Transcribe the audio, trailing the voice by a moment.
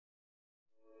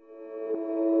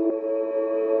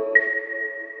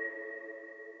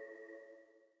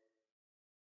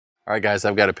All right, guys,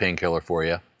 I've got a painkiller for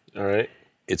you. All right.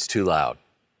 It's too loud.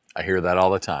 I hear that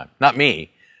all the time. Not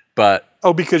me, but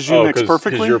Oh, because you mix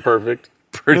perfectly? Because you're perfect.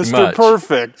 pretty Mr. much.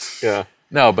 Perfect. Yeah.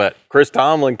 No, but Chris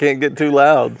Tomlin can't get too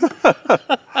loud.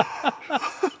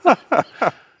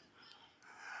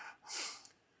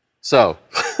 so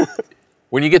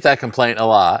when you get that complaint a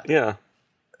lot, Yeah.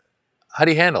 how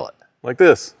do you handle it? Like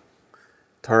this.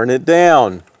 Turn it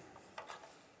down.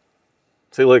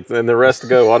 See, look, and the rest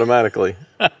go automatically.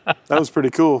 That was pretty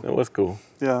cool. That was cool.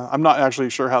 Yeah, I'm not actually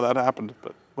sure how that happened,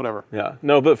 but whatever. Yeah.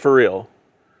 No, but for real.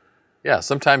 Yeah,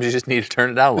 sometimes you just need to turn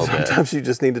it down a little bit. Sometimes you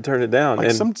just need to turn it down.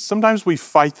 Like sometimes we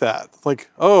fight that. Like,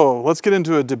 oh, let's get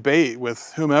into a debate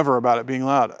with whomever about it being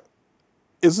loud.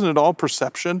 Isn't it all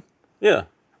perception? Yeah.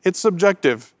 It's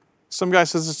subjective. Some guy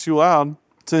says it's too loud.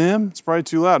 To him, it's probably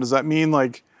too loud. Does that mean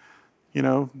like, you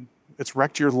know, it's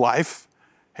wrecked your life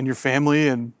and your family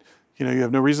and, you know, you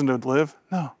have no reason to live?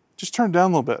 No, just turn it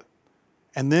down a little bit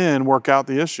and then work out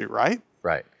the issue, right?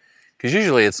 Right. Because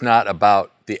usually it's not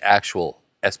about the actual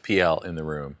SPL in the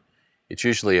room. It's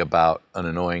usually about an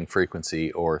annoying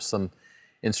frequency or some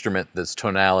instrument that's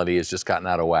tonality has just gotten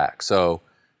out of whack. So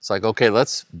it's like, okay,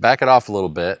 let's back it off a little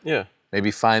bit. Yeah. Maybe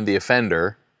find the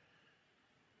offender,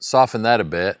 soften that a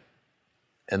bit,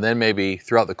 and then maybe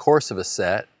throughout the course of a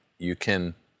set, you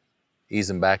can ease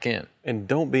them back in. And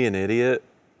don't be an idiot.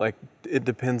 Like, it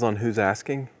depends on who's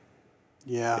asking.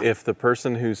 Yeah. If the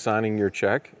person who's signing your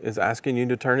check is asking you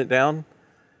to turn it down,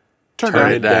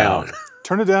 Turn it down.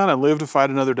 Turn it down and live to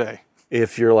fight another day.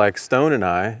 If you're like Stone and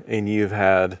I, and you've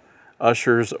had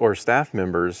ushers or staff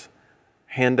members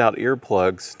hand out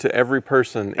earplugs to every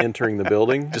person entering the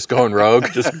building, Just going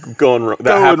rogue. just going rogue.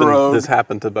 Rogue. This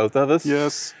happened to both of us.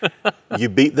 Yes. You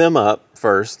beat them up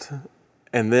first,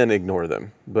 and then ignore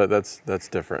them. But that's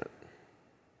different.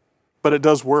 But it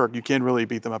does work. You can really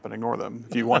beat them up and ignore them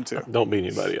if you want to. Don't beat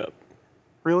anybody up,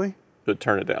 Really? but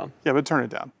turn it down. Yeah, but turn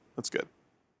it down. That's good.